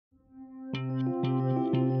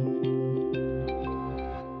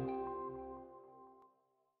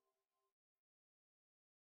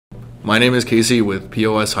My name is Casey with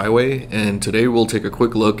POS Highway, and today we'll take a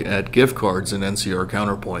quick look at gift cards in NCR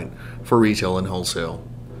Counterpoint for retail and wholesale.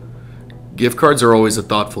 Gift cards are always a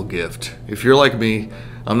thoughtful gift. If you're like me,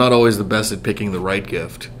 I'm not always the best at picking the right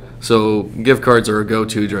gift. So gift cards are a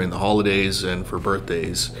go-to during the holidays and for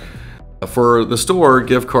birthdays. For the store,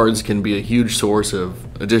 gift cards can be a huge source of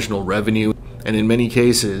additional revenue and in many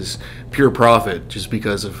cases, pure profit just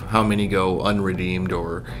because of how many go unredeemed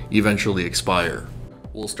or eventually expire.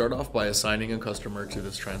 We'll start off by assigning a customer to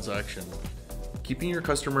this transaction. Keeping your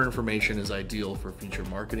customer information is ideal for future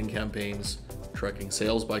marketing campaigns, tracking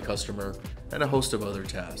sales by customer, and a host of other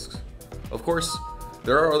tasks. Of course,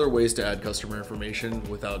 there are other ways to add customer information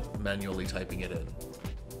without manually typing it in.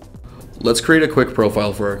 Let's create a quick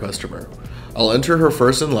profile for our customer. I'll enter her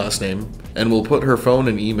first and last name, and we'll put her phone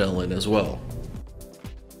and email in as well.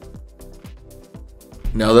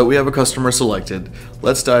 Now that we have a customer selected,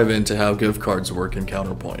 let's dive into how gift cards work in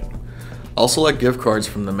Counterpoint. I'll select gift cards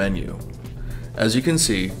from the menu. As you can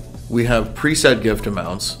see, we have preset gift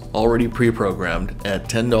amounts already pre-programmed at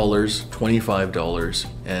 $10, $25,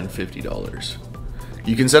 and $50.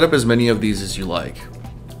 You can set up as many of these as you like.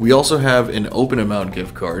 We also have an open amount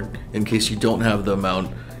gift card in case you don't have the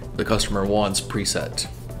amount the customer wants preset.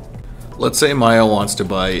 Let's say Maya wants to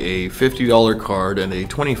buy a $50 card and a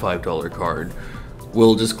 $25 card.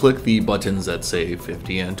 We'll just click the buttons that say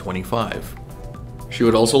 50 and 25. She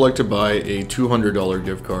would also like to buy a $200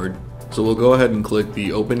 gift card, so we'll go ahead and click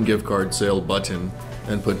the Open Gift Card Sale button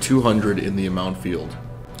and put 200 in the amount field.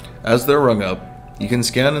 As they're rung up, you can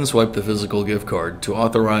scan and swipe the physical gift card to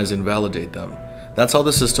authorize and validate them. That's how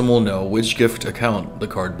the system will know which gift account the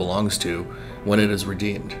card belongs to when it is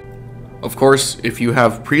redeemed. Of course, if you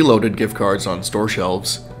have preloaded gift cards on store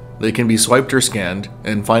shelves, they can be swiped or scanned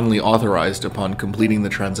and finally authorized upon completing the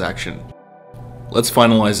transaction. Let's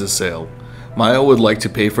finalize this sale. Maya would like to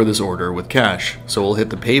pay for this order with cash, so we'll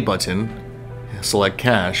hit the Pay button, select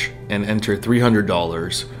Cash, and enter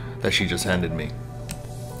 $300 that she just handed me.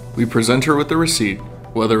 We present her with the receipt,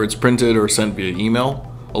 whether it's printed or sent via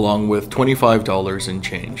email, along with $25 in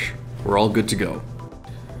change. We're all good to go.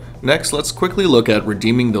 Next, let's quickly look at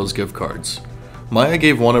redeeming those gift cards. Maya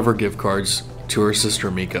gave one of her gift cards to her sister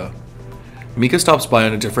Mika. Mika stops by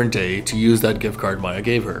on a different day to use that gift card Maya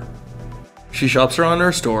gave her. She shops around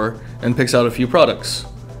her store and picks out a few products.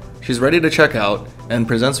 She's ready to check out and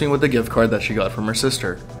presents me with the gift card that she got from her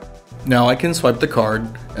sister. Now I can swipe the card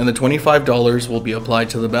and the $25 will be applied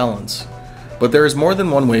to the balance. But there is more than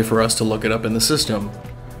one way for us to look it up in the system.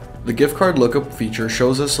 The gift card lookup feature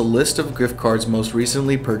shows us a list of gift cards most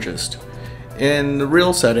recently purchased. In the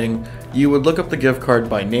real setting, you would look up the gift card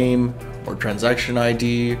by name, or transaction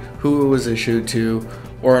ID, who it was issued to,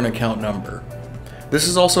 or an account number. This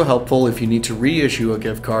is also helpful if you need to reissue a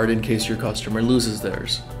gift card in case your customer loses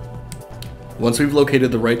theirs. Once we've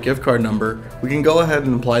located the right gift card number, we can go ahead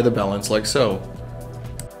and apply the balance like so.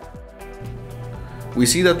 We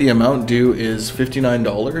see that the amount due is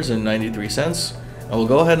 $59.93, and we'll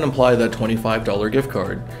go ahead and apply that $25 gift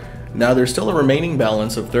card. Now there's still a remaining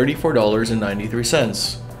balance of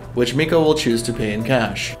 $34.93, which Mika will choose to pay in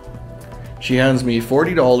cash. She hands me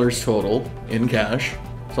 $40 total in cash,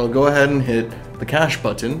 so I'll go ahead and hit the cash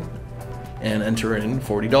button and enter in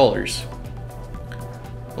 $40.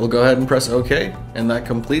 We'll go ahead and press OK, and that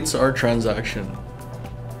completes our transaction.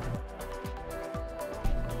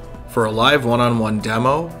 For a live one-on-one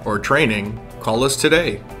demo or training, call us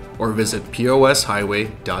today or visit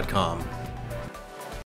poshighway.com.